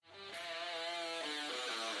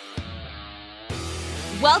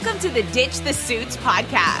Welcome to the Ditch the Suits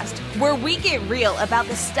podcast, where we get real about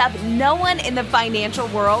the stuff no one in the financial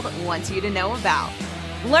world wants you to know about.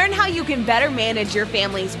 Learn how you can better manage your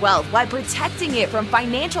family's wealth while protecting it from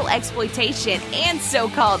financial exploitation and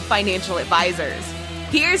so-called financial advisors.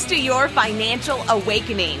 Here's to your financial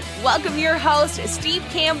awakening. Welcome your hosts, Steve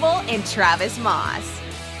Campbell and Travis Moss.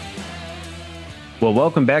 Well,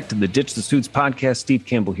 welcome back to the Ditch the Suits podcast. Steve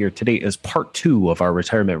Campbell here. Today is part 2 of our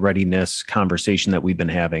retirement readiness conversation that we've been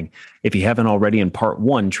having. If you haven't already, in part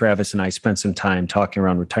 1, Travis and I spent some time talking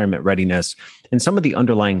around retirement readiness and some of the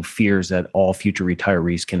underlying fears that all future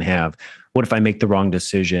retirees can have. What if I make the wrong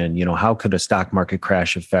decision? How could a stock market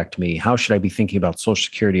crash affect me? How should I be thinking about Social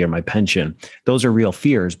Security or my pension? Those are real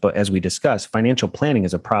fears. But as we discussed, financial planning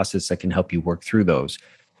is a process that can help you work through those.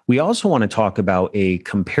 We also want to talk about a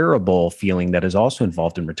comparable feeling that is also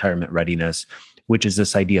involved in retirement readiness, which is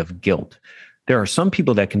this idea of guilt. There are some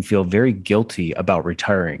people that can feel very guilty about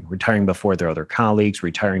retiring before their other colleagues,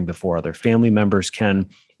 retiring before other family members can.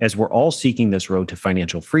 As we're all seeking this road to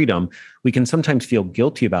financial freedom, we can sometimes feel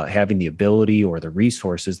guilty about having the ability or the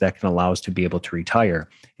resources that can allow us to be able to retire.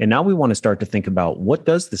 And now we want to start to think about, what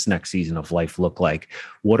does this next season of life look like?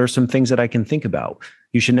 What are some things that I can think about?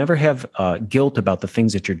 You should never have guilt about the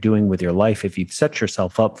things that you're doing with your life if you've set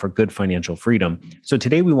yourself up for good financial freedom. So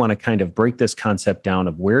today we want to kind of break this concept down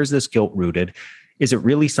of, where is this guilt rooted? Is it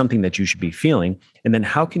really something that you should be feeling? And then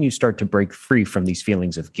how can you start to break free from these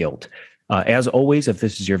feelings of guilt? As always, if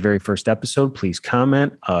this is your very first episode, please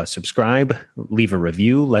comment, subscribe, leave a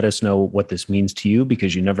review. Let us know what this means to you,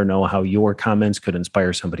 because you never know how your comments could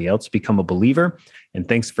inspire somebody else to become a believer. And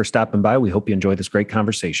thanks for stopping by. We hope you enjoy this great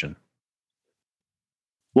conversation.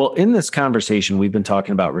 Well, in this conversation, we've been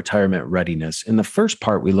talking about retirement readiness. In the first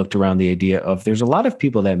part, we looked around the idea of, there's a lot of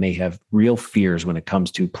people that may have real fears when it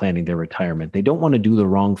comes to planning their retirement. They don't want to do the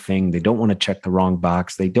wrong thing. They don't want to check the wrong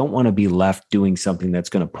box. They don't want to be left doing something that's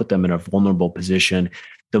going to put them in a vulnerable position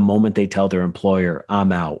the moment they tell their employer,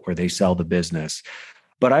 I'm out, or they sell the business.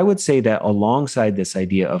 But I would say that alongside this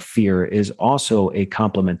idea of fear is also a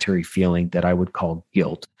complementary feeling that I would call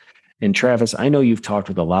guilt. And Travis, I know you've talked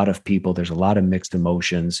with a lot of people. There's a lot of mixed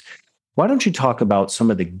emotions. Why don't you talk about some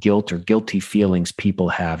of the guilt or guilty feelings people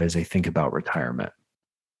have as they think about retirement?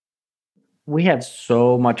 We have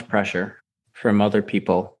so much pressure from other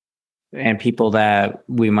people and people that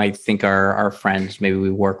we might think are our friends. Maybe we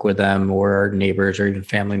work with them, or our neighbors, or even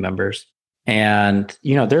family members. And,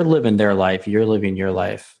 they're living their life. You're living your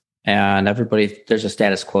life. And there's a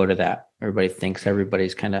status quo to that. Everybody thinks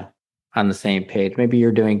everybody's kind of on the same page. Maybe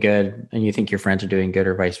you're doing good and you think your friends are doing good,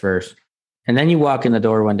 or vice versa. And then you walk in the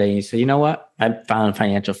door one day and you say, you know what? I've found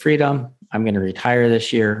financial freedom. I'm going to retire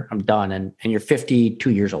this year. I'm done. And you're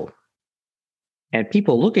 52 years old. And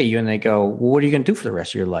people look at you and they go, well, what are you going to do for the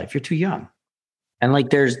rest of your life? You're too young. And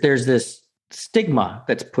there's this stigma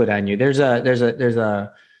that's put on you. There's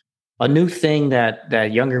a new thing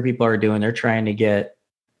that younger people are doing. They're trying to get,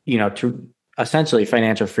 to essentially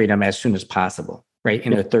financial freedom as soon as possible. Right,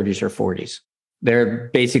 in their 30s or 40s.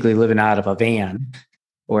 They're basically living out of a van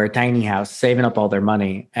or a tiny house, saving up all their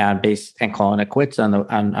money and calling it quits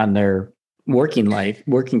on their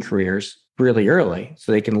working careers really early,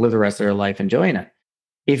 so they can live the rest of their life enjoying it.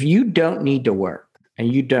 If you don't need to work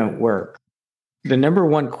and you don't work, the number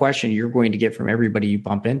one question you're going to get from everybody you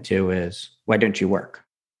bump into is, why don't you work?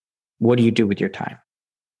 What do you do with your time?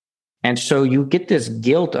 And so you get this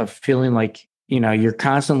guilt of feeling like, you're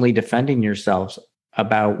constantly defending yourselves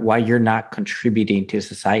about why you're not contributing to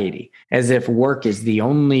society, as if work is the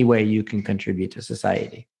only way you can contribute to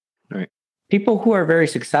society. Right. People who are very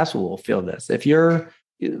successful will feel this. If you're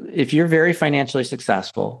very financially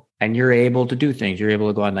successful and you're able to do things, you're able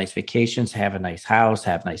to go on nice vacations, have a nice house,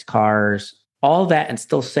 have nice cars, all that, and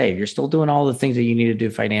still save. You're still doing all the things that you need to do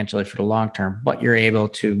financially for the long term, but you're able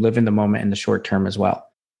to live in the moment in the short term as well.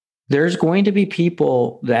 There's going to be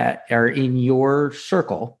people that are in your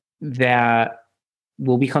circle that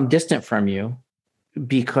will become distant from you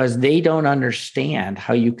because they don't understand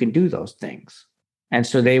how you can do those things. And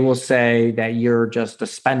so they will say that you're just a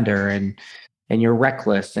spender and you're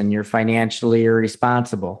reckless and you're financially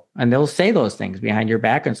irresponsible. And they'll say those things behind your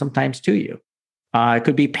back and sometimes to you. It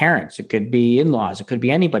could be parents, it could be in-laws, it could be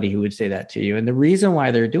anybody who would say that to you. And the reason why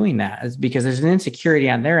they're doing that is because there's an insecurity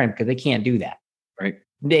on their end because they can't do that. Right.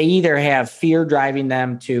 They either have fear driving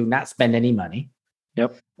them to not spend any money,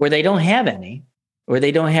 or they don't have any, or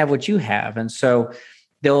they don't have what you have. And so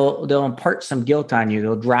they'll impart some guilt on you.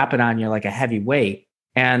 They'll drop it on you like a heavy weight.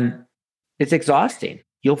 And it's exhausting.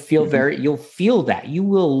 You'll feel that. You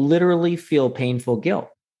will literally feel painful guilt.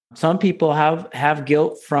 Some people have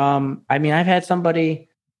guilt from, I've had somebody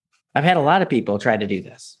I've had a lot of people try to do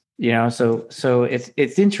this, so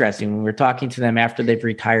it's interesting when we're talking to them after they've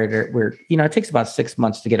retired, or it takes about 6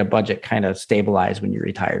 months to get a budget kind of stabilized when you're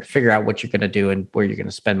retired, figure out what you're going to do and where you're going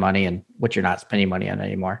to spend money and what you're not spending money on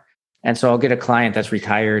anymore. And so I'll get a client that's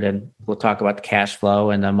retired and we'll talk about the cash flow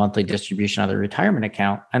and the monthly distribution of the retirement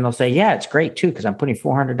account. And they'll say, yeah, it's great too, because I'm putting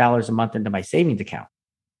 $400 a month into my savings account.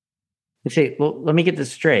 I say, well, let me get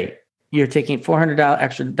this straight. You're taking $400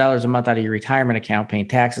 extra dollars a month out of your retirement account, paying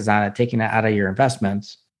taxes on it, taking that out of your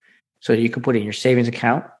investments so you can put it in your savings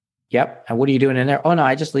account. Yep. And what are you doing in there? Oh, no,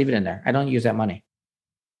 I just leave it in there. I don't use that money.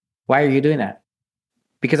 Why are you doing that?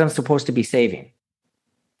 Because I'm supposed to be saving.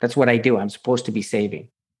 That's what I do. I'm supposed to be saving.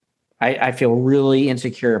 I feel really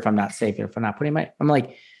insecure if I'm not saving, if I'm not putting I'm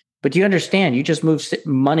like, but do you understand? You just moved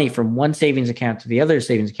money from one savings account to the other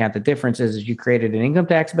savings account. The difference is you created an income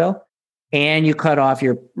tax bill and you cut off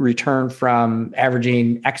your return from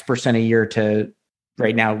averaging X% a year to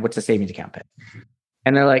right now, what's a savings account pay?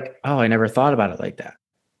 And they're like, oh, I never thought about it like that.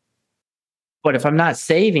 But if I'm not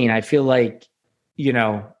saving, I feel like,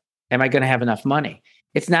 am I going to have enough money?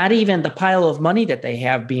 It's not even the pile of money that they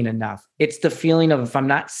have being enough. It's the feeling of if I'm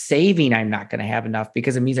not saving, I'm not going to have enough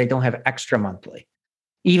because it means I don't have extra monthly.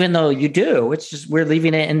 Even though you do, it's just we're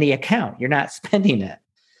leaving it in the account. You're not spending it.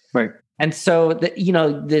 Right. And so,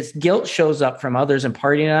 this guilt shows up from others and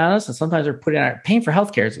partying on us. And sometimes we're paying for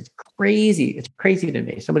healthcare. It's crazy. It's crazy to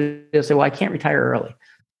me. Somebody will say, well, I can't retire early.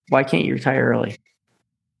 Why can't you retire early?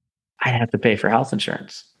 I have to pay for health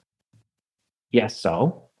insurance. Yes.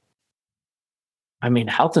 So,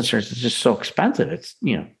 health insurance is just so expensive. It's,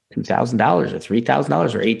 $2,000 or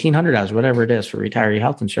 $3,000 or $1,800, whatever it is for retiree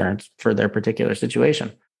health insurance for their particular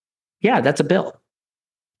situation. Yeah, that's a bill.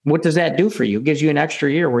 What does that do for you? It gives you an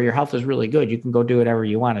extra year where your health is really good. You can go do whatever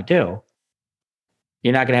you want to do.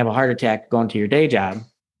 You're not going to have a heart attack going to your day job,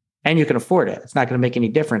 and you can afford it. It's not going to make any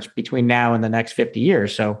difference between now and the next 50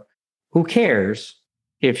 years. So who cares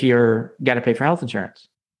if you're got to pay for health insurance?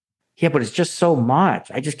 Yeah, but it's just so much.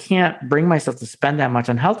 I just can't bring myself to spend that much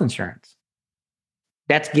on health insurance.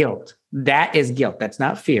 That's guilt. That is guilt. That's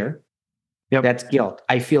not fear. Yep. That's guilt.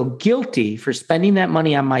 I feel guilty for spending that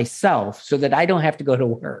money on myself so that I don't have to go to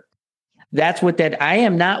work. That's what I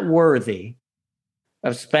am not worthy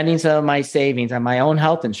of spending some of my savings on my own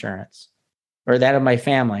health insurance or that of my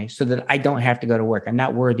family so that I don't have to go to work. I'm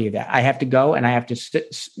not worthy of that. I have to go and I have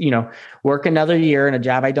to, work another year in a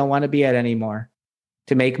job I don't want to be at anymore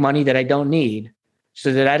to make money that I don't need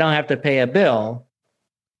so that I don't have to pay a bill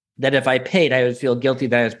that if I paid, I would feel guilty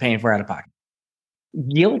that I was paying for out of pocket.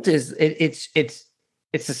 Guilt is it's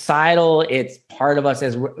societal. It's part of us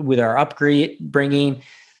as with our upbringing.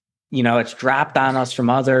 It's dropped on us from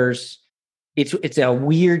others. It's a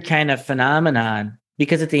weird kind of phenomenon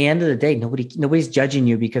because at the end of the day, nobody's judging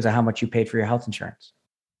you because of how much you paid for your health insurance.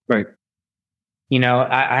 Right.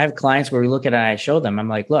 I have clients where we look at it and I show them, I'm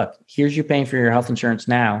like, look, here's you paying for your health insurance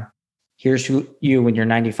now. Here's you when you're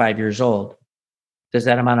 95 years old. Does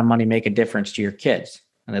that amount of money make a difference to your kids?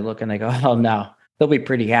 And they look and they go, oh no. They'll be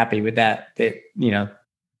pretty happy with that,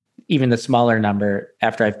 even the smaller number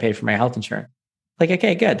after I've paid for my health insurance. Like,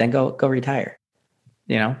 okay, good. Then go retire.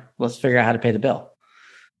 Let's figure out how to pay the bill.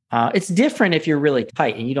 It's different if you're really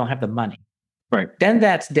tight and you don't have the money. Right. Then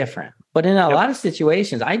that's different. But in a lot of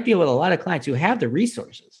situations, I deal with a lot of clients who have the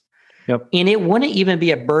resources. Yep. And it wouldn't even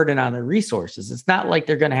be a burden on the resources. It's not like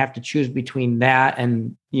they're going to have to choose between that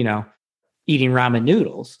and, eating ramen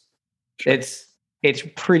noodles. Sure. It's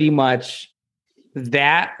pretty much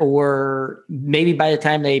that, or maybe by the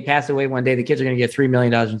time they pass away one day, the kids are going to get $3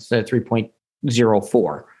 million instead of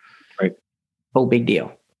 3.04. Right. Oh, big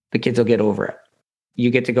deal. The kids will get over it. You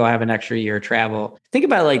get to go have an extra year of travel. Think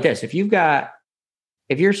about it like this. If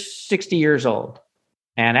you're 60 years old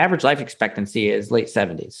and average life expectancy is late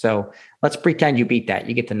 70s. So let's pretend you beat that.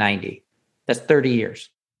 You get to 90. That's 30 years.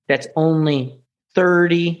 That's only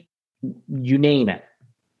 30, you name it,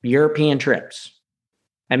 European trips.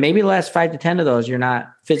 And maybe the last 5 to 10 of those, you're not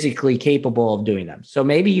physically capable of doing them. So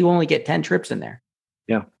maybe you only get 10 trips in there.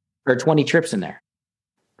 Yeah. Or 20 trips in there,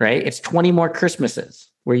 right? It's 20 more Christmases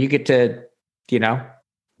where you get to,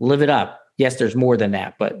 live it up. Yes, there's more than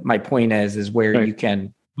that. But my point is where right.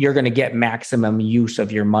 You're going to get maximum use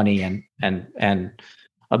of your money and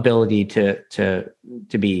ability to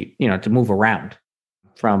be, to move around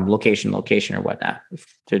from location to location or whatnot,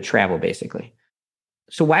 to travel basically.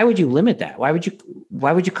 So why would you limit that? Why would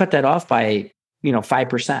you cut that off by,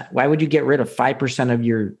 5%? Why would you get rid of 5% of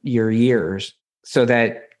your years so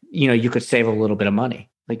that, you could save a little bit of money?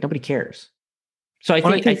 Like nobody cares. So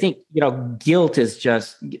I think, guilt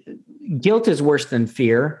is worse than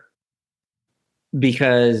fear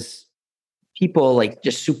because people like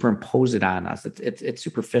just superimpose it on us. It's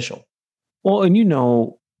superficial. Well, and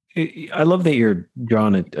I love that you're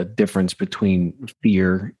drawing a difference between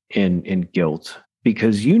fear and guilt,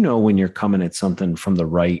 because when you're coming at something from the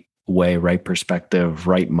right way, right perspective,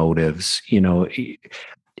 right motives.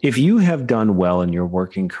 If you have done well in your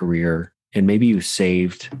working career and maybe you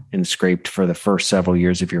saved and scraped for the first several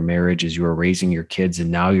years of your marriage as you were raising your kids, and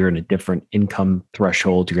now you're in a different income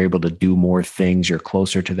threshold, you're able to do more things, you're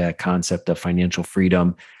closer to that concept of financial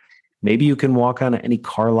freedom. Maybe you can walk on any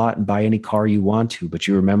car lot and buy any car you want to, but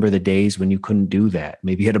you remember the days when you couldn't do that.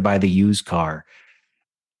 Maybe you had to buy the used car.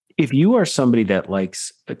 If you are somebody that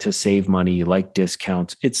likes to save money, you like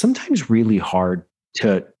discounts, it's sometimes really hard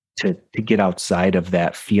to get outside of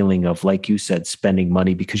that feeling of, like you said, spending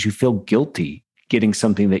money, because you feel guilty getting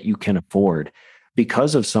something that you can afford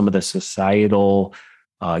because of some of the societal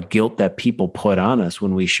guilt that people put on us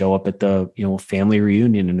when we show up at the family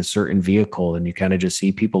reunion in a certain vehicle, and you kind of just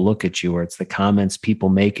see people look at you, or it's the comments people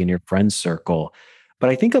make in your friends circle.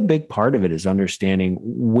 But I think a big part of it is understanding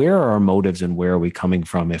where are our motives and where are we coming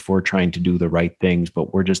from if we're trying to do the right things,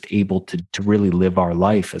 but we're just able to really live our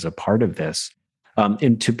life as a part of this.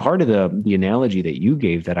 And to part of the analogy that you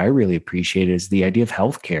gave that I really appreciate is the idea of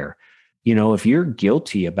healthcare. If you're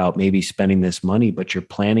guilty about maybe spending this money, but your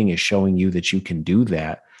planning is showing you that you can do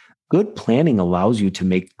that, good planning allows you to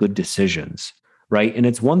make good decisions, right? And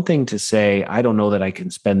it's one thing to say, I don't know that I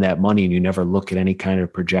can spend that money, and you never look at any kind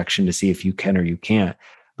of projection to see if you can or you can't.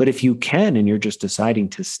 But if you can, and you're just deciding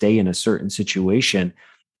to stay in a certain situation,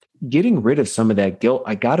 getting rid of some of that guilt,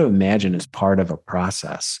 I got to imagine, is part of a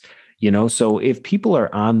process. So if people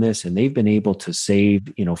are on this and they've been able to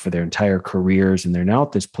save, for their entire careers, and they're now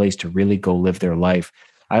at this place to really go live their life,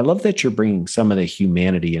 I love that you're bringing some of the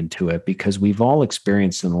humanity into it, because we've all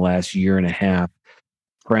experienced in the last year and a half,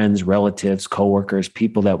 friends, relatives, coworkers,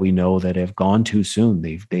 people that we know that have gone too soon.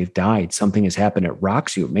 They've died. Something has happened. It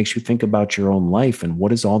rocks you. It makes you think about your own life and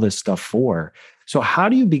what is all this stuff for? So how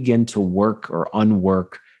do you begin to work or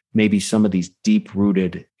unwork maybe some of these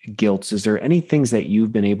deep-rooted guilts? Is there any things that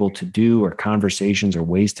you've been able to do, or conversations or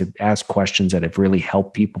ways to ask questions that have really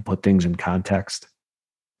helped people put things in context?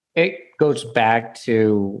 It goes back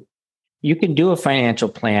to, you can do a financial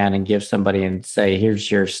plan and give somebody and say,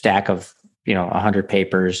 here's your stack of 100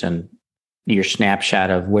 papers and your snapshot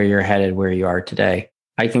of where you're headed, where you are today.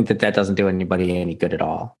 I think that doesn't do anybody any good at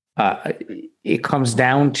all. It comes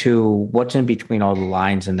down to what's in between all the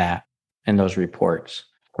lines in those reports.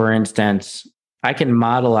 For instance, I can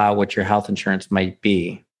model out what your health insurance might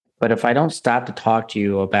be, but if I don't stop to talk to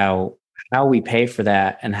you about how we pay for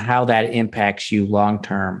that and how that impacts you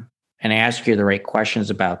long-term, and ask you the right questions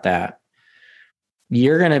about that,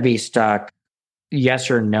 you're going to be stuck yes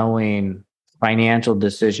or knowing financial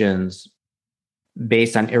decisions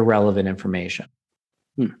based on irrelevant information.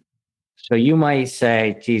 So you might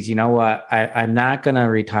say, geez, you know what? I'm not going to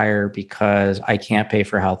retire because I can't pay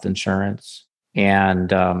for health insurance. And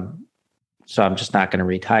so I'm just not going to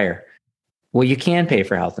retire. Well, you can pay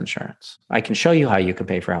for health insurance. I can show you how you can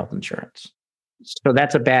pay for health insurance. So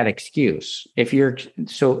that's a bad excuse. If you're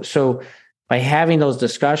so by having those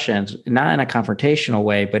discussions, not in a confrontational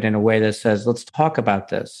way, but in a way that says, let's talk about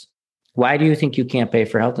this. Why do you think you can't pay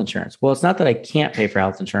for health insurance? Well, it's not that I can't pay for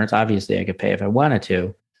health insurance. Obviously, I could pay if I wanted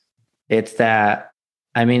to. It's that,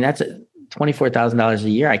 that's $24,000 a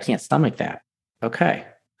year. I can't stomach that. Okay.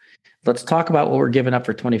 Let's talk about what we're giving up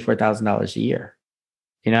for $24,000 a year.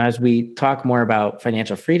 As we talk more about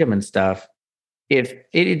financial freedom and stuff, if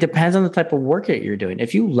it depends on the type of work that you're doing.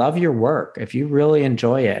 If you love your work, if you really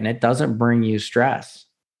enjoy it and it doesn't bring you stress,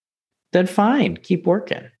 then fine, keep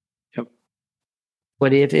working. Yep.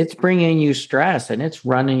 But if it's bringing you stress and it's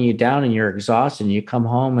running you down and you're exhausted and you come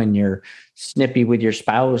home and you're snippy with your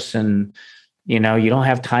spouse and, you don't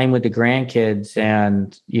have time with the grandkids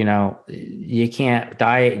and, you can't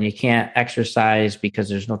diet and you can't exercise because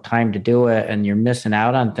there's no time to do it and you're missing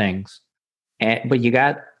out on things. But you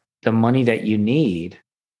got the money that you need.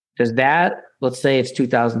 Does that, let's say it's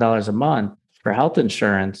 $2,000 a month for health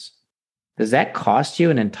insurance, does that cost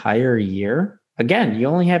you an entire year? Again, you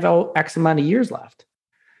only have X amount of years left.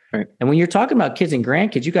 Right. And when you're talking about kids and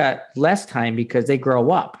grandkids, you got less time because they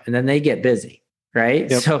grow up and then they get busy, right?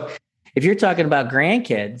 Yep. So if you're talking about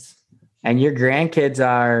grandkids and your grandkids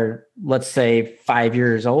are, let's say, 5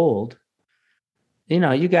 years old,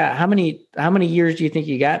 you got how many years do you think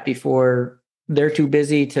you got before they're too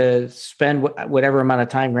busy to spend whatever amount of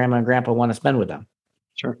time grandma and grandpa want to spend with them?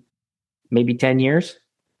 Sure. Maybe 10 years.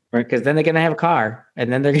 Right. Because then they're going to have a car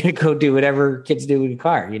and then they're going to go do whatever kids do with a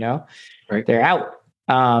car, Right. They're out.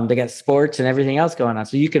 They got sports and everything else going on.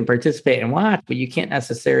 So you can participate and watch, but you can't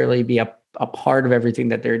necessarily be a part of everything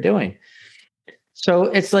that they're doing. So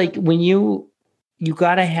it's like when you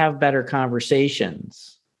got to have better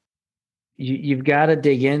conversations. You've got to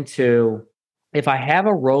dig into, if I have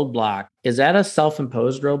a roadblock, is that a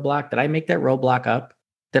self-imposed roadblock? Did I make that roadblock up?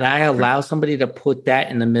 Did I allow somebody to put that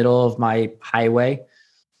in the middle of my highway?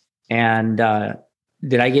 And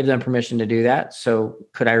did I give them permission to do that? So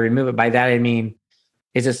could I remove it? By that, I mean,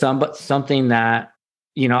 is it something that,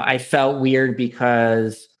 I felt weird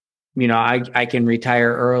because, I can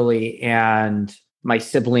retire early and my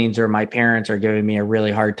siblings or my parents are giving me a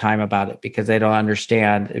really hard time about it because they don't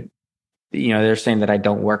understand. They're saying that I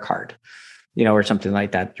don't work hard, or something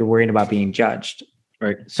like that. You're worried about being judged.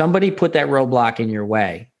 Right. Somebody put that roadblock in your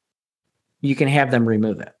way. You can have them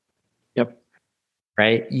remove it. Yep.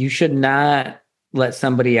 Right. You should not let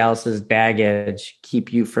somebody else's baggage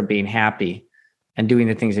keep you from being happy and doing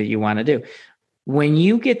the things that you want to do. When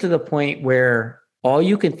you get to the point where all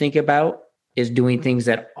you can think about is doing things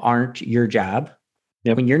that aren't your job,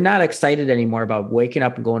 when you're not excited anymore about waking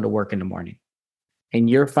up and going to work in the morning and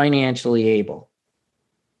you're financially able,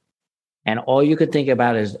 and all you could think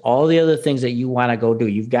about is all the other things that you want to go do.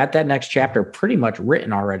 You've got that next chapter pretty much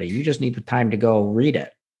written already. You just need the time to go read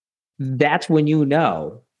it. That's when you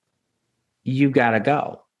got to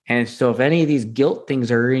go. And so if any of these guilt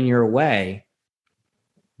things are in your way,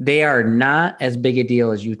 they are not as big a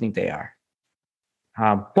deal as you think they are.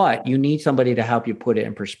 But you need somebody to help you put it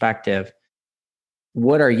in perspective.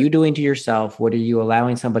 What are you doing to yourself? What are you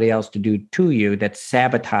allowing somebody else to do to you that's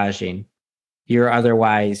sabotaging your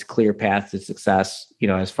otherwise clear path to success,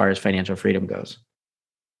 as far as financial freedom goes?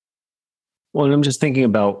 Well, and I'm just thinking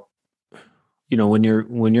about, when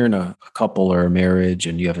you're in a couple or a marriage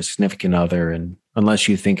and you have a significant other, and unless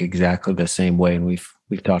you think exactly the same way, and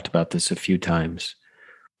we've talked about this a few times,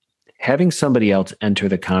 having somebody else enter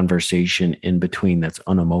the conversation in between that's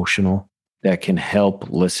unemotional, that can help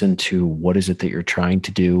listen to what is it that you're trying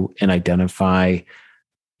to do and identify,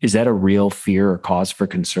 is that a real fear or cause for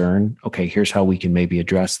concern? Okay, here's how we can maybe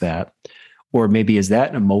address that. Or maybe is that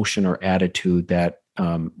an emotion or attitude that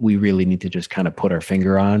we really need to just kind of put our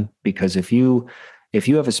finger on? Because if you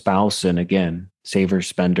have a spouse, and again, savers,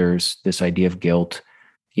 spenders, this idea of guilt,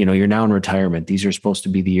 you're now in retirement. These are supposed to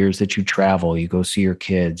be the years that you travel, you go see your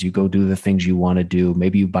kids, you go do the things you want to do.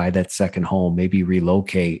 Maybe you buy that second home, maybe you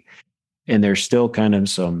relocate. And there's still kind of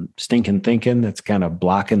some stinking thinking that's kind of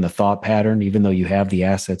blocking the thought pattern, even though you have the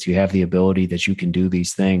assets, you have the ability that you can do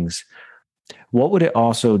these things. What would it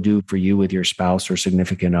also do for you with your spouse or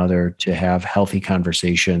significant other to have healthy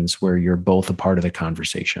conversations where you're both a part of the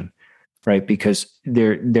conversation, right? Because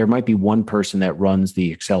there might be one person that runs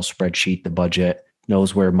the Excel spreadsheet, the budget,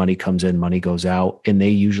 knows where money comes in, money goes out. And they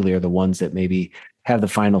usually are the ones that maybe have the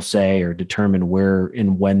final say or determine where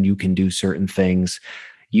and when you can do certain things.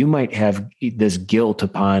 You might have this guilt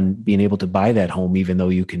upon being able to buy that home, even though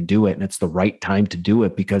you can do it. And it's the right time to do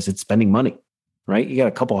it because it's spending money, right? You got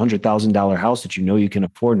a couple $100,000 house that you can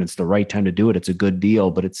afford, and it's the right time to do it. It's a good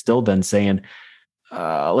deal, but it's still then saying,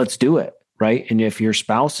 let's do it, right? And if your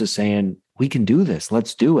spouse is saying, we can do this,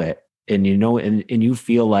 let's do it. And and you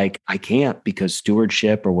feel like I can't because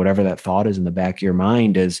stewardship or whatever that thought is in the back of your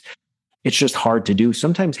mind is, it's just hard to do.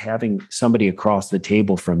 Sometimes having somebody across the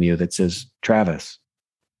table from you that says, Travis,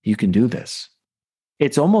 you can do this.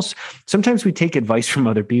 It's almost, sometimes we take advice from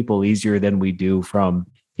other people easier than we do from,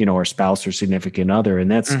 our spouse or significant other. And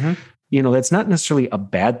that's, that's not necessarily a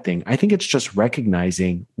bad thing. I think it's just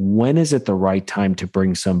recognizing when is it the right time to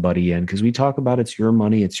bring somebody in? Because we talk about it's your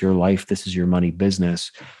money, it's your life, this is your money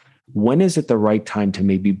business. When is it the right time to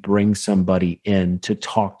maybe bring somebody in to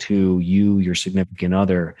talk to you, your significant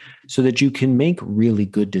other, so that you can make really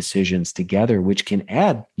good decisions together, which can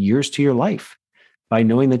add years to your life by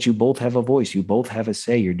knowing that you both have a voice, you both have a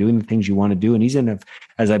say, you're doing the things you want to do. And even if,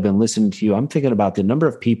 as I've been listening to you, I'm thinking about the number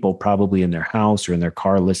of people probably in their house or in their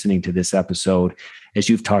car listening to this episode, as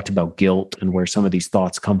you've talked about guilt and where some of these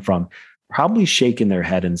thoughts come from, probably shaking their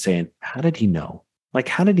head and saying, how did he know? Like,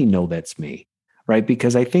 how did he know that's me? Right?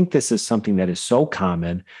 Because I think this is something that is so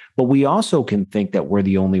common, but we also can think that we're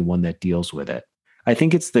the only one that deals with it. I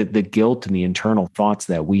think it's the guilt and the internal thoughts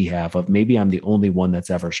that we have of maybe I'm the only one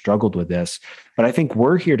that's ever struggled with this. But I think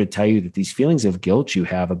we're here to tell you that these feelings of guilt you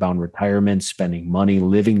have about retirement, spending money,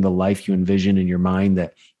 living the life you envision in your mind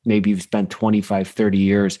that maybe you've spent 25, 30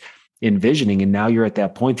 years envisioning, and now you're at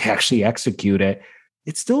that point to actually execute it.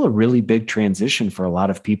 It's still a really big transition for a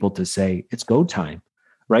lot of people to say, it's go time.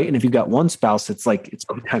 Right. And if you've got one spouse that's like, it's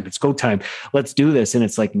go time, let's do this. And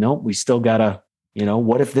it's like, no, we still gotta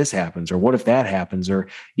What if this happens, or what if that happens, or,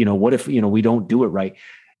 what if, we don't do it right?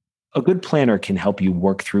 A good planner can help you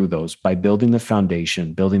work through those by building the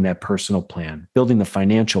foundation, building that personal plan, building the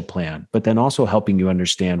financial plan, but then also helping you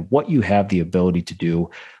understand what you have the ability to do,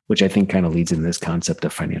 which I think kind of leads in this concept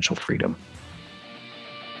of financial freedom.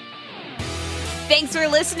 Thanks for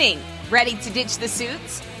listening. Ready to ditch the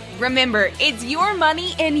suits? Remember, it's your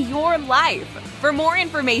money and your life. For more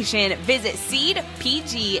information, visit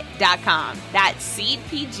seedpg.com. That's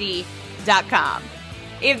seedpg.com.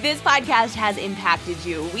 If this podcast has impacted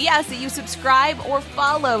you, we ask that you subscribe or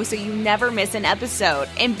follow so you never miss an episode.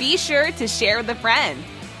 And be sure to share with a friend.